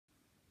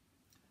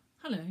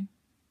Hello,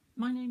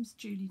 my name's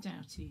Julie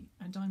Doughty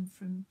and I'm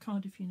from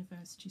Cardiff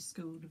University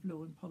School of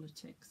Law and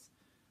Politics,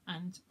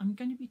 and I'm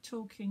going to be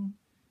talking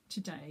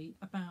today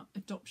about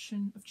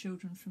adoption of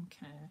children from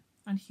care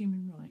and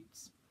human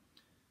rights.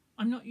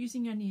 I'm not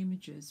using any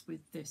images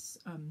with this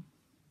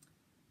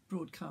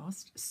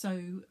broadcast,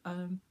 so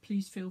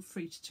please feel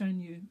free to turn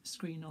your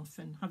screen off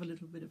and have a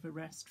little bit of a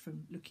rest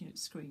from looking at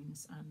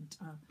screens, and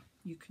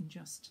you can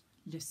just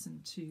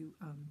listen to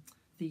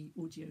the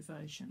audio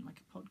version like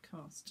a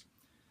podcast.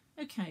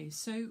 Okay,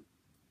 so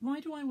why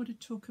do I want to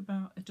talk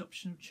about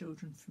adoption of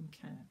children from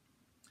care?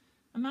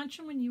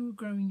 Imagine when you were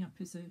growing up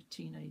as a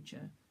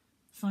teenager,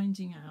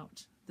 finding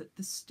out that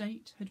the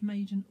state had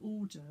made an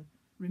order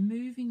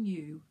removing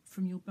you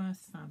from your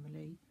birth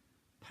family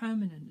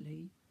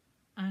permanently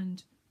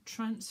and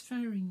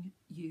transferring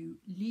you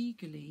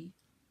legally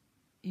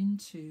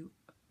into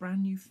a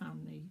brand new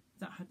family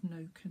that had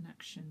no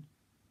connection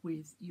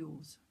with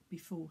yours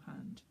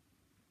beforehand.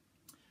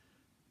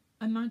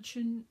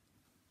 Imagine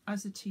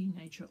as a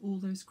teenager all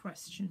those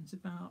questions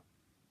about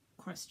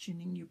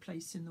questioning your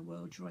place in the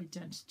world, your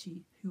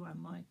identity, who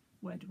am I,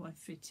 where do I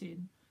fit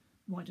in,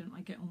 why don't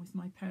I get on with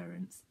my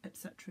parents,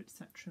 etc,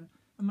 etc.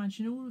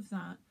 Imagine all of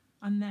that,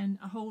 and then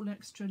a whole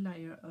extra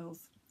layer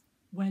of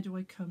where do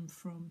I come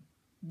from,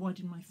 why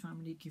did my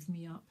family give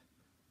me up,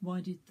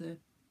 why did the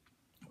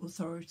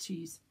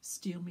authorities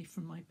steal me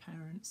from my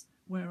parents,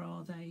 where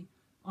are they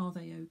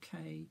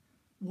okay,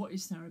 what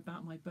is there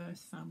about my birth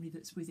family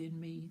that's within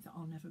me that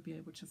I'll never be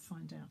able to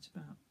find out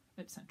about,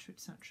 etc,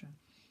 etc.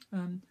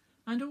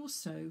 And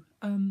also,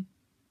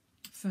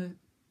 for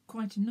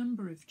quite a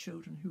number of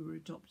children who were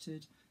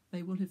adopted,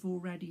 they will have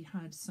already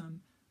had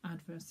some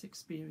adverse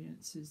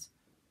experiences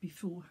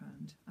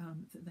beforehand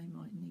that they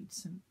might need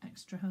some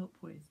extra help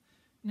with.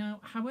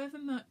 Now, however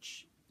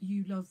much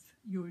you love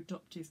your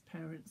adoptive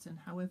parents and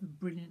however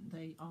brilliant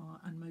they are,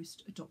 and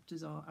most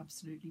adopters are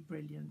absolutely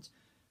brilliant,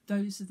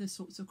 those are the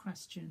sorts of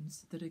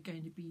questions that are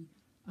going to be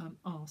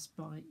asked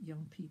by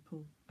young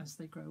people as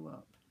they grow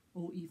up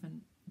or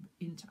even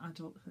into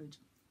adulthood.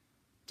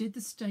 Did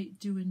the state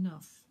do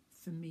enough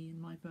for me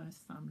and my birth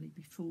family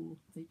before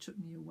they took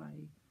me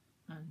away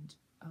and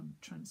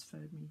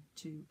transferred me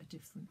to a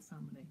different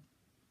family?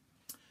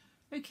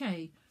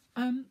 Okay,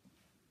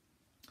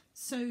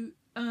 so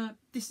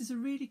this is a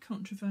relatively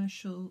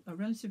controversial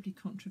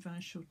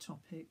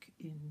topic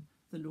in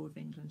the law of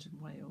England and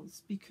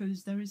Wales,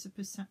 because there is a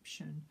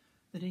perception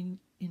that in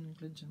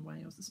England and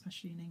Wales,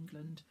 especially in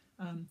England,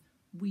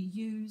 we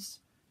use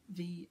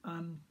the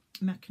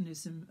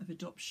mechanism of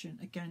adoption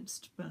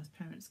against birth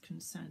parents'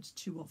 consent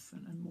too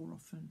often and more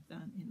often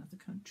than in other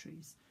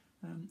countries.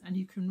 And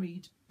you can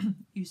read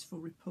useful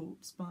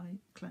reports by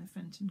Claire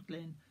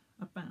Fenton-Glynn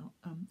about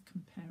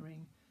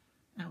comparing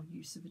our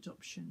use of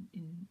adoption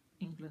in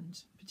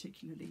England,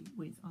 particularly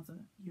with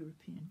other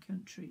European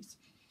countries.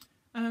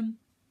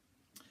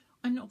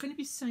 I'm not going to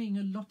be saying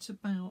a lot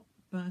about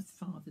birth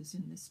fathers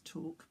in this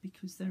talk,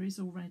 because there is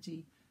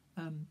already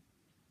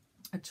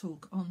a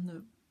talk on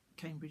the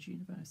Cambridge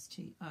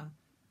University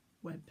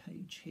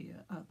webpage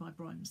here by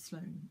Brian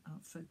Sloan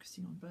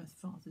focusing on birth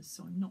fathers,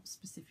 so I'm not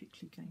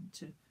specifically going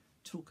to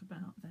talk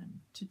about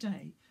them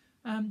today.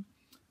 And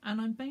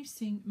I'm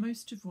basing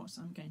most of what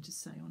I'm going to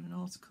say on an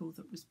article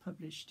that was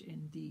published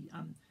in the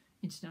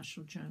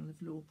International Journal of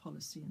Law,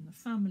 Policy and the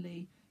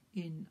Family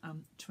in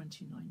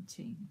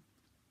 2019.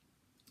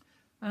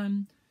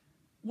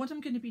 What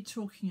I'm going to be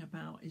talking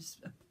about is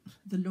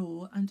the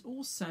law, and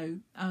also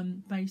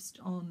based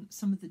on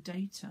some of the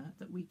data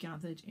that we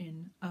gathered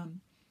in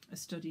a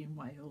study in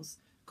Wales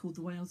called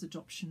the Wales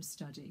Adoption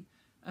Study.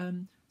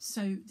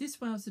 So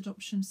this Wales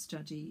Adoption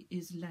Study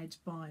is led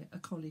by a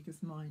colleague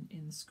of mine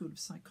in the School of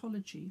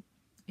Psychology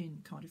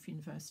in Cardiff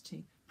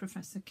University,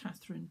 Professor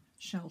Catherine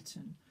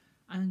Shelton.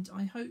 And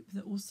I hope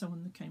that also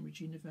on the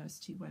Cambridge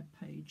University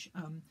webpage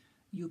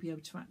you'll be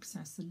able to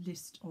access a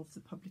list of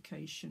the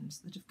publications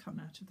that have come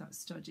out of that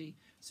study.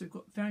 So we've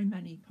got very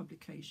many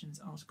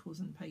publications, articles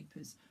and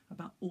papers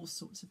about all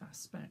sorts of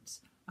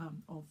aspects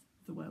of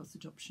the Wales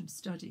Adoption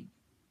Study.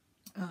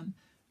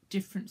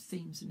 Different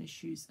themes and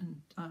issues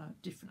and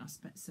different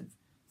aspects of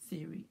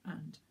theory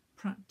and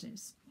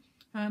practice.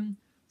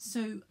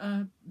 So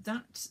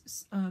that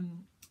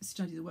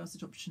study, the Wales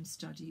Adoption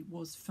Study,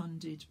 was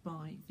funded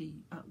by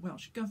the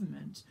Welsh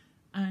Government,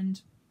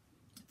 and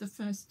the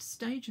first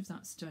stage of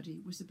that study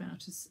was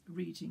about us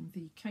reading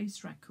the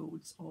case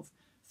records of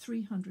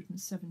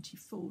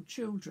 374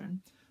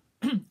 children.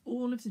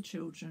 All of the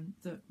children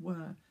that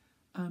were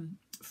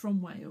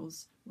from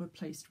Wales were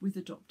placed with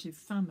adoptive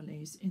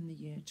families in the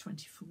year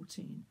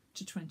 2014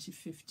 to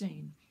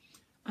 2015.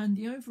 And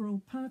the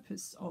overall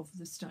purpose of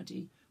the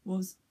study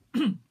was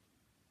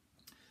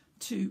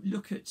to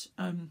look at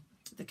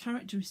the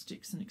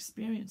characteristics and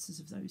experiences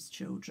of those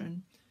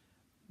children,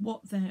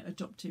 what their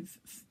adoptive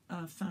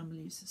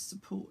families'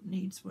 support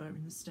needs were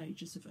in the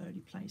stages of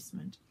early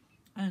placement,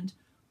 and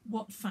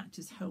what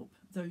factors help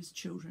those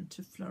children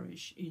to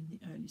flourish in the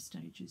early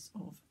stages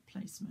of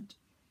placement.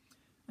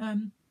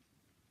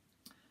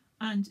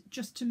 And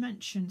just to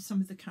mention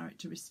some of the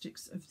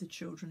characteristics of the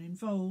children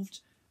involved,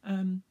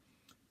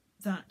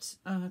 that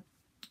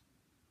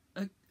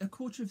a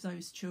quarter of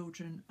those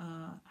children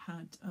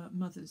had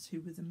mothers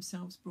who were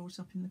themselves brought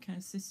up in the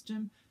care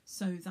system.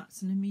 So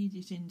that's an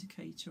immediate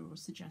indicator or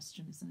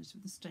suggestion, isn't it,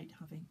 of the state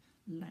having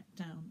let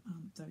down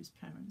those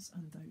parents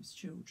and those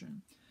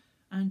children.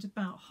 And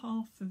about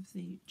half of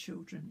the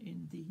children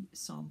in the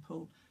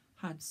sample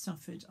had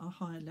suffered a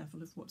higher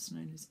level of what's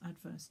known as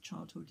adverse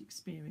childhood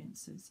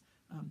experiences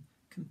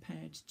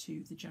compared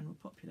to the general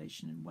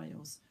population in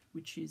Wales,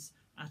 which is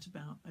at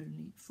about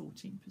only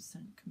 14%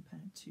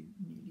 compared to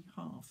nearly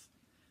half.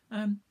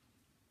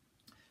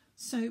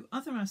 So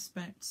other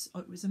aspects,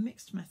 it was a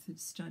mixed method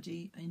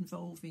study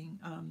involving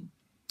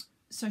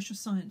social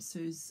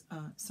sciences,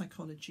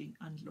 psychology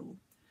and law.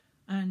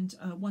 And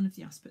one of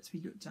the aspects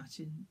we looked at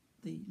in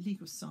the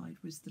legal side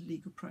was the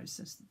legal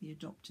process that the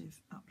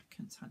adoptive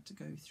applicants had to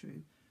go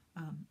through,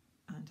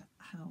 and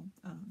how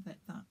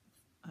that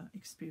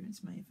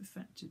experience may have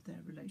affected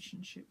their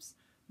relationships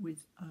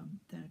with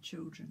their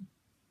children.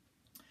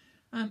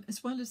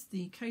 As well as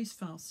the case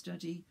file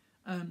study,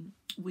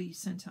 we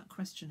sent out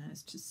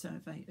questionnaires to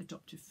survey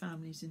adoptive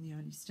families in the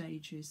early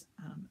stages,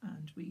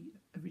 and we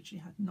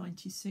originally had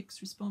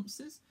 96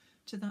 responses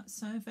to that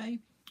survey.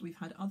 We've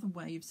had other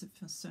waves of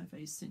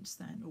surveys since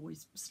then,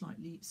 always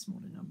slightly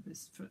smaller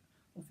numbers for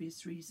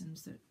obvious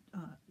reasons that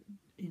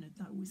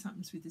that always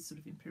happens with this sort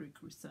of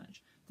empirical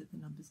research, that the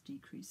numbers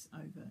decrease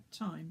over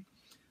time.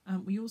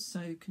 We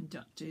also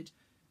conducted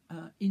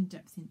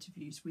in-depth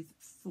interviews with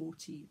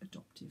 40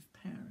 adoptive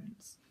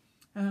parents.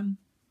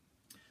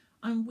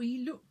 And we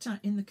looked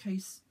at in the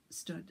case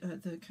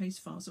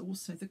files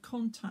also the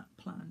contact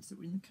plans that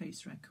were in the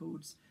case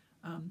records,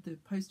 the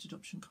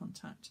post-adoption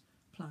contact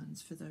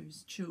plans for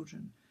those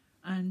children.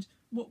 And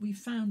what we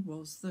found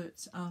was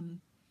that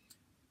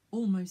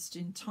almost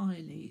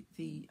entirely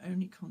the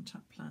only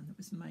contact plan that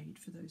was made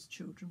for those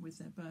children with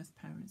their birth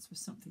parents was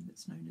something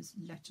that's known as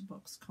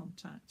letterbox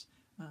contact,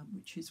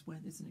 which is where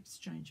there's an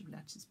exchange of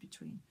letters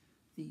between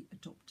the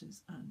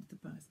adopters and the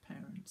birth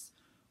parents.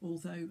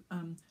 Although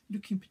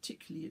looking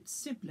particularly at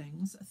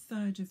siblings, a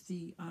third of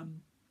the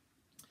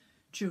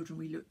children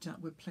we looked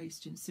at were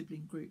placed in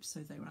sibling groups, so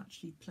they were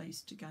actually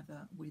placed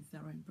together with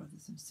their own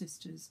brothers and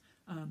sisters.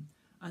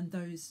 And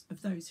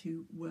those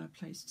who were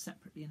placed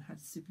separately and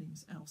had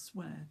siblings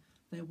elsewhere,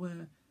 there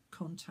were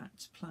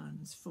contact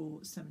plans for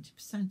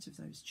 70% of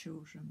those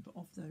children, but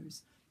of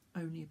those,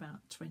 only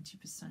about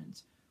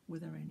 20% were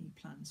there any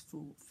plans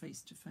for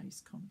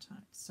face-to-face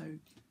contact. So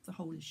the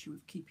whole issue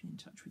of keeping in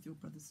touch with your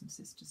brothers and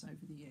sisters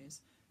over the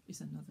years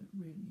is another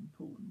really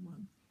important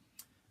one.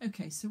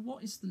 Okay, so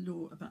what is the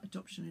law about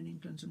adoption in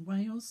England and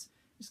Wales?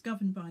 It's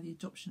governed by the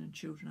Adoption and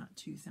Children Act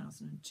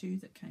 2002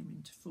 that came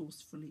into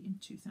force fully in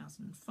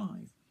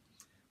 2005.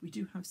 We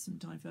do have some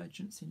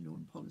divergence in law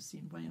and policy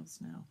in Wales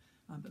now,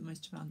 but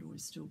most of our law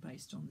is still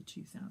based on the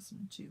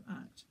 2002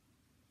 Act.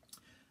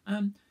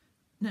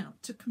 Now,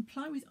 to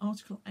comply with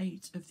Article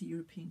 8 of the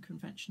European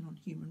Convention on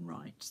Human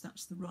Rights,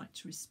 that's the right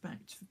to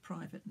respect for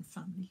private and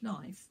family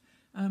life,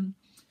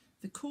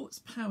 the court's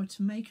power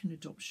to make an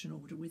adoption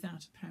order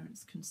without a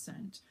parent's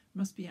consent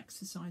must be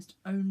exercised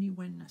only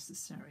when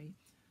necessary.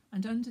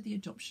 And under the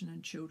Adoption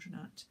and Children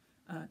Act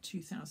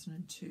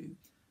 2002,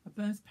 a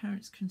birth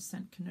parent's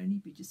consent can only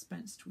be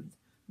dispensed with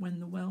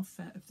when the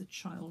welfare of the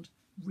child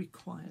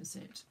requires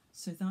it.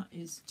 So that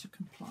is to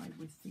comply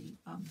with the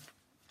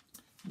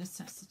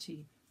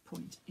necessity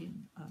point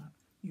in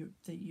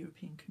the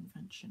European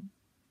Convention.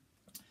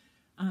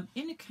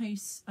 In a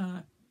case,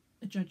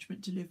 a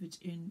judgment delivered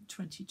in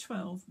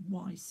 2012,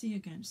 YC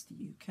against the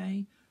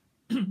UK,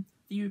 the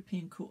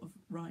European Court of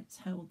Rights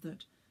held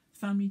that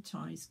family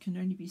ties can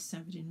only be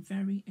severed in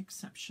very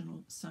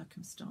exceptional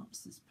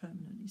circumstances,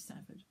 permanently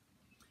severed.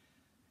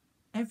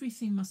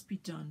 Everything must be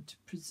done to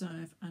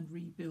preserve and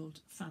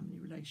rebuild family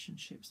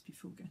relationships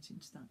before getting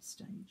to that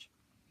stage.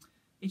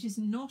 It is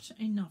not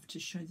enough to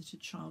show that a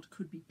child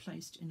could be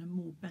placed in a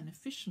more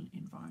beneficial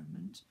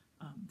environment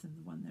than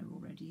the one they're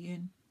already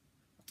in.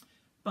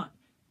 But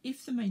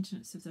if the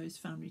maintenance of those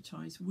family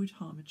ties would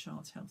harm a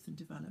child's health and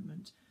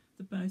development,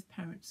 the birth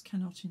parents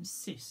cannot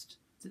insist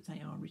that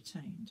they are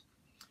retained.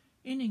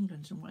 In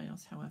England and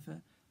Wales,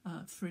 however,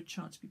 for a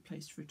child to be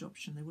placed for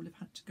adoption, they will have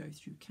had to go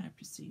through care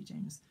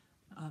proceedings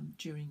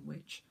during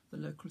which the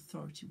local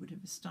authority would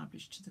have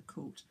established to the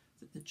court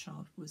that the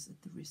child was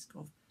at the risk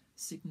of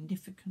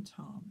significant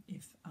harm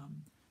if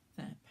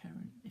they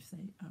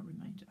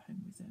remained at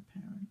home with their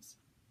parents.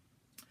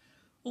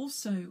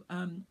 Also,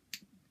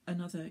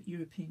 another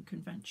European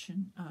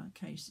Convention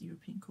case,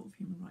 European Court of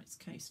Human Rights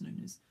case known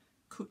as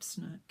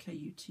Kutzner,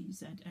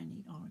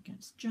 K-U-T-Z-N-E-R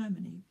against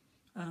Germany,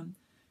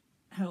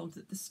 held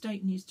that the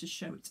state needs to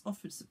show it's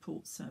offered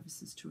support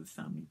services to a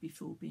family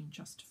before being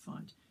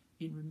justified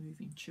in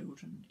removing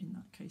children, in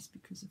that case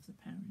because of the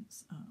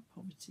parents'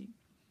 poverty.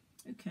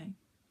 Okay.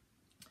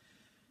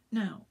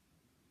 Now,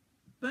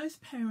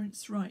 birth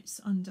parents' rights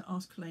under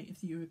Article 8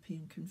 of the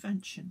European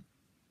Convention.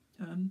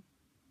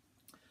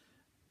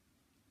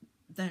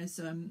 there's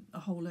a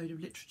whole load of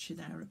literature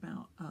there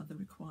about the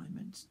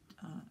requirement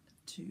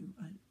to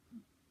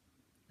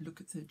look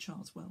at the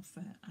child's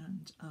welfare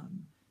and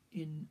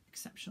in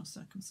exceptional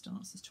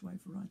circumstances to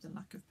override the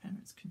lack of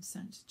parents'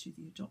 consent to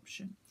the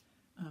adoption,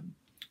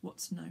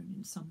 what's known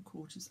in some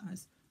quarters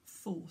as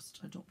forced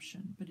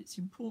adoption. But it's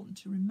important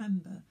to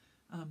remember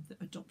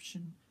that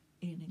adoption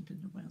in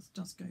England and Wales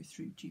does go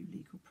through due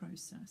legal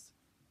process.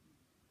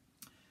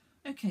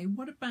 Okay,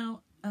 what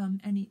about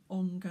any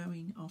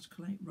ongoing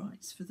Article 8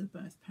 rights for the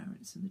birth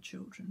parents and the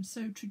children?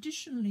 So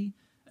traditionally,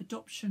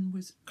 adoption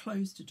was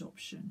closed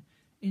adoption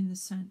in the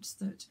sense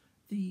that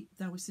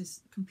there was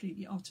this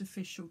completely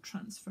artificial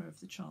transfer of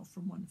the child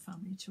from one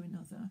family to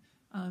another,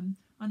 and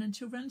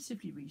until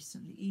relatively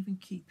recently, even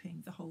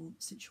keeping the whole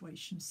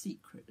situation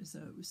secret, as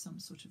though it was some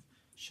sort of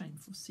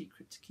shameful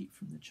secret to keep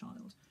from the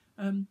child.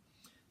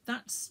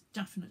 That's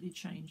definitely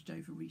changed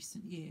over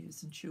recent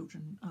years, and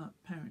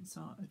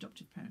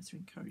adoptive parents are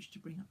encouraged to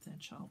bring up their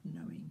child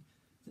knowing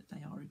that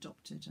they are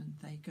adopted, and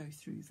they go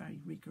through very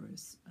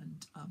rigorous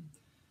and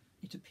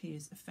it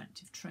appears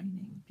effective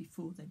training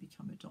before they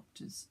become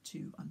adopters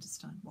to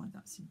understand why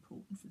that's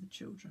important for the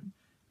children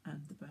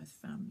and the birth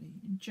family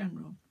in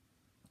general.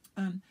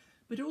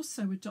 But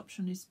also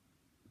adoption is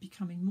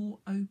becoming more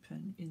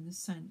open in the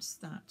sense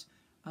that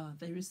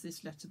there is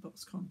this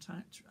letterbox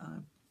contact,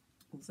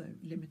 although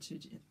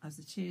limited as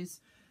it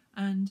is,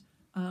 and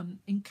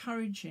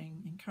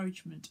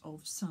encouragement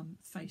of some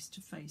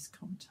face-to-face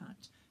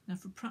contact. Now,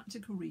 for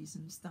practical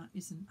reasons, that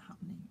isn't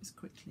happening as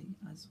quickly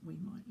as we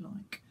might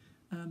like.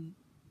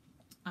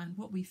 And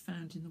what we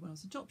found in the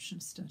Wales adoption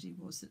study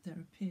was that there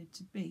appeared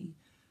to be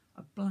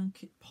a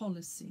blanket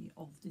policy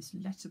of this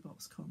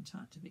letterbox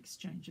contact, of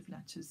exchange of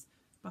letters,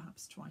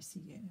 perhaps twice a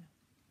year.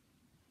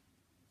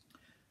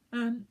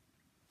 A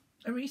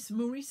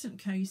more recent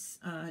case,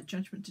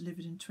 judgment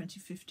delivered in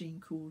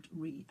 2015 called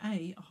Re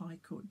A High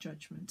Court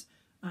judgment,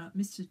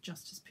 Mr.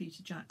 Justice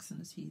Peter Jackson,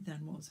 as he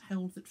then was,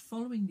 held that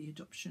following the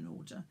adoption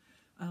order,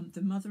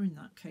 the mother in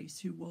that case,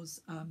 who was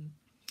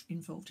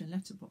involved in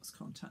letterbox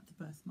contact,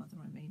 the birth mother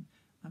I mean,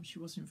 she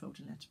wasn't involved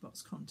in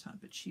letterbox contact,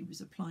 but she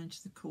was applying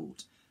to the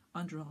court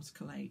under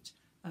Article 8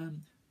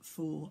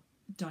 for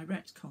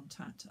direct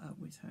contact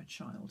with her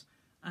child.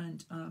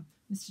 And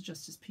Mr.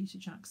 Justice Peter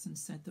Jackson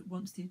said that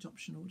once the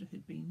adoption order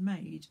had been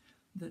made,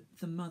 that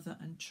the mother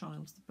and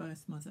child, the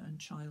birth mother and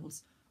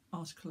child's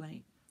Article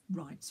 8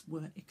 rights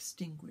were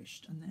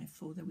extinguished, and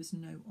therefore there was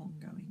no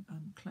ongoing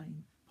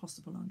claim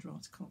possible under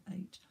Article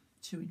 8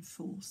 to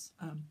enforce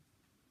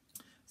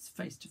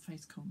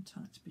face-to-face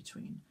contact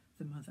between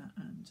the mother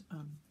and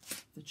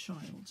the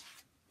child.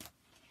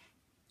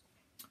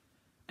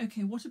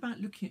 Okay, what about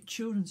looking at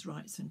children's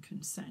rights and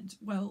consent?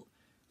 Well,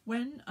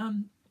 when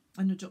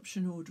an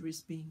adoption order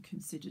is being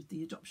considered,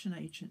 the adoption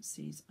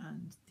agencies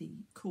and the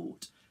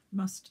court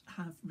must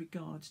have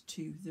regard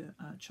to the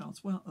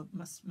child's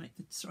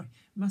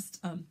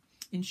must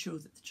ensure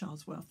that the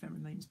child's welfare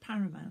remains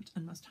paramount,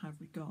 and must have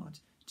regard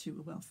to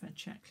a welfare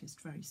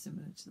checklist very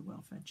similar to the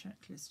welfare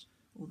checklist,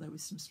 although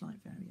with some slight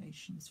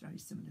variations, very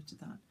similar to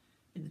that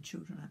in the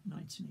Children Act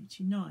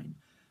 1989.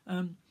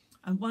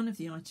 And one of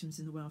the items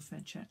in the welfare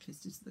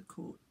checklist is that the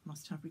court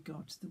must have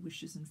regard to the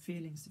wishes and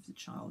feelings of the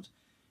child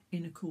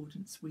in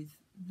accordance with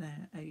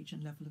their age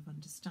and level of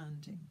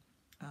understanding.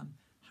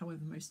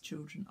 However, most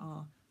children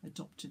are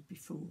adopted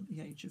before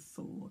the age of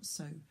 4,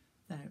 so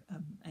their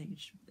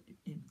age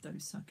in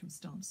those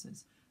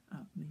circumstances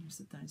means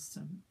that there's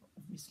some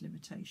obvious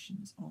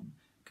limitations on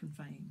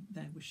conveying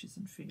their wishes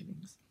and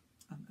feelings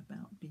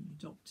about being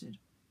adopted.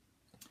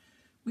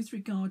 With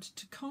regard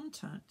to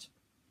contact,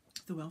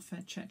 the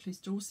welfare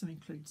checklist also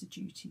includes a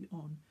duty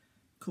on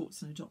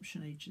courts and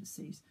adoption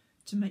agencies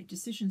to make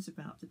decisions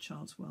about the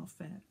child's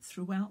welfare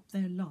throughout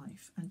their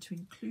life, and to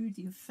include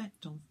the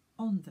effect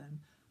on them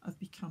of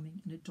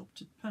becoming an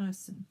adopted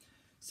person.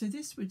 So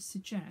this would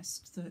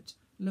suggest that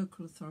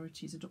local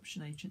authorities,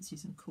 adoption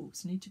agencies and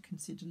courts need to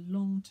consider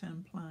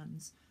long-term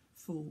plans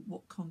for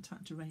what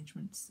contact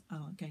arrangements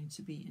are going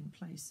to be in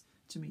place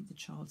to meet the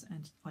child's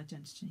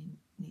identity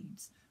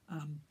needs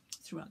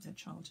throughout their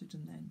childhood,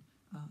 and then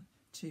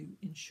to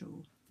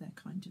ensure their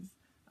kind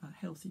of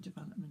healthy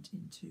development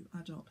into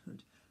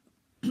adulthood.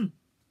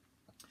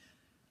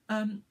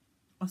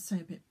 I'll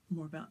say a bit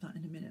more about that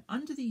in a minute.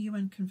 Under the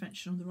UN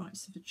Convention on the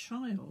Rights of the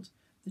Child,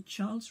 the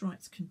child's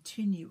rights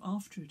continue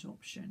after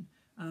adoption,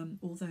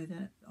 although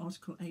their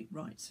Article 8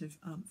 rights have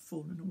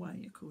fallen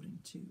away, according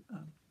to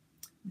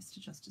Mr.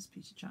 Justice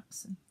Peter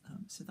Jackson.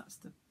 So that's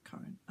the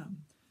current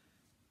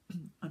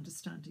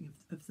understanding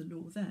of the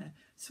law there.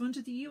 So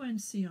under the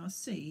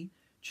UNCRC,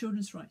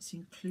 children's rights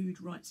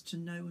include rights to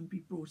know and be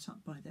brought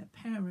up by their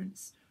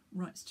parents,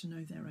 rights to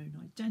know their own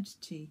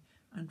identity,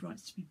 and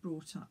rights to be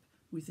brought up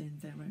within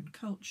their own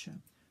culture.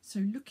 So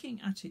looking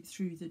at it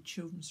through the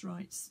children's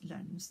rights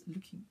lens,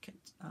 looking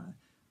at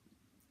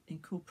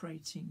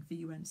incorporating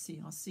the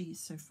UNCRC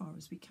so far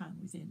as we can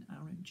within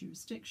our own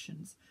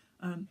jurisdictions,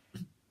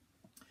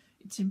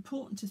 it's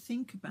important to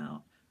think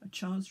about a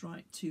child's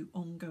right to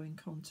ongoing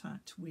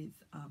contact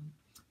with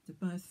the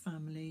birth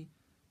family,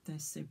 their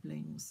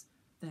siblings,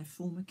 their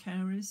former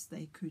carers.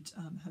 They could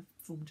have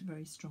formed a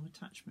very strong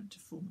attachment to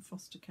former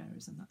foster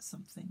carers, and that's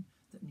something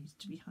that needs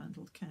to be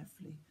handled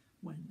carefully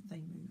when they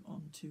move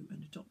on to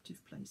an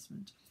adoptive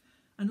placement.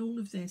 And all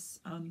of this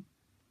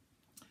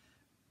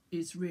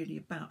is really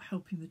about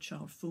helping the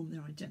child form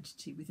their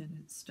identity within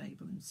a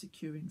stable and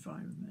secure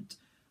environment,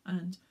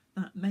 and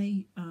that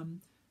may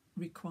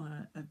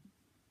require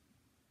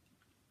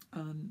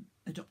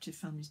adoptive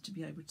families to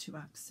be able to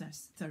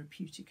access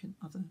therapeutic and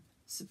other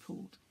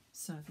support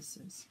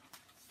services.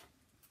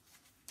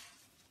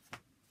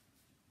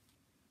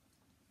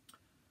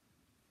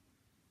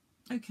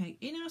 Okay,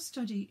 in our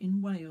study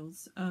in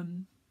Wales,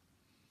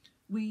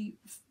 we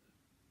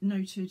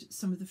noted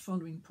some of the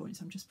following points.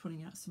 I'm just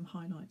pulling out some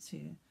highlights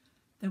here.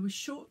 There were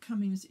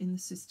shortcomings in the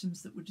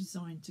systems that were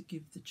designed to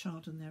give the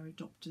child and their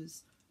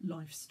adopters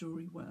life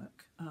story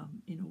work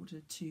in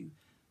order to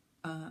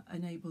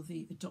enable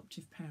the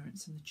adoptive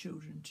parents and the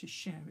children to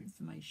share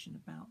information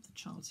about the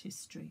child's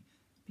history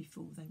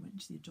before they went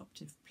to the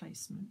adoptive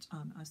placement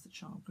as the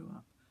child grew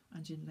up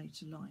and in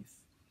later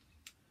life.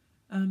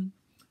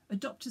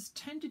 Adopters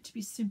tended to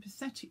be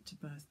sympathetic to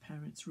birth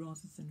parents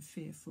rather than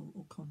fearful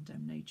or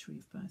condemnatory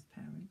of birth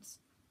parents.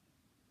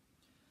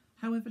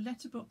 However,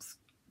 letterbox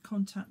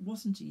contact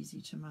wasn't easy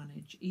to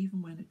manage,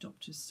 even when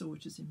adopters saw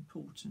it as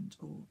important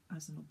or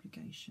as an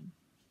obligation.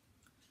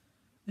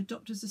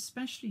 Adopters,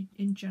 especially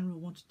in general,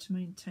 wanted to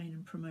maintain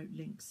and promote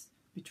links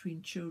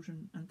between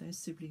children and their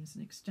siblings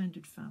and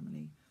extended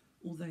family,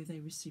 although they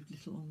received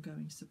little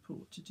ongoing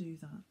support to do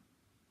that.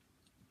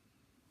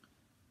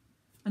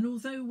 And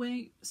although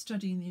we're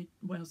studying the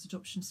Wales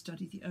Adoption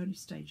Study, the early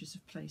stages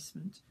of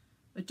placement,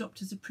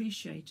 adopters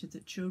appreciated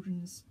that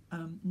children's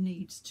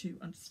needs to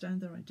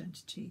understand their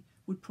identity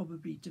would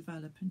probably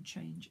develop and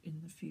change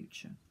in the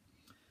future.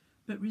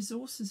 But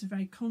resources are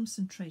very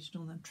concentrated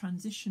on the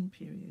transition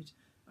period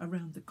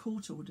around the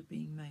court order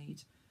being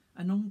made,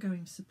 and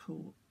ongoing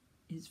support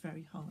is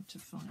very hard to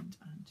find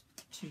and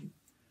to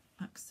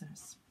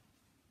access.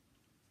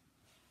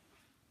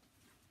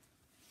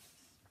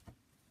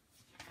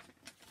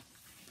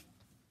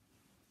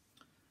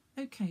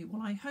 Okay,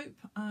 well, I hope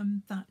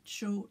that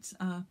short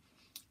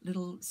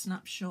little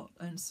snapshot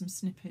and some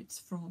snippets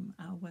from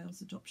our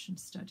Wales Adoption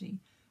Study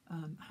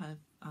have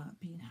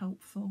been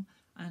helpful.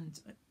 And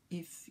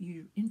if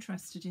you're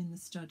interested in the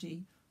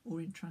study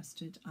or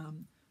interested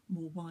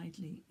more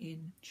widely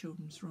in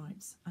children's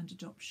rights and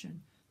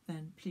adoption,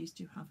 then please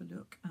do have a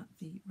look at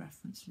the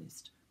reference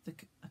list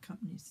that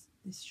accompanies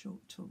this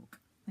short talk.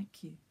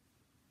 Thank you.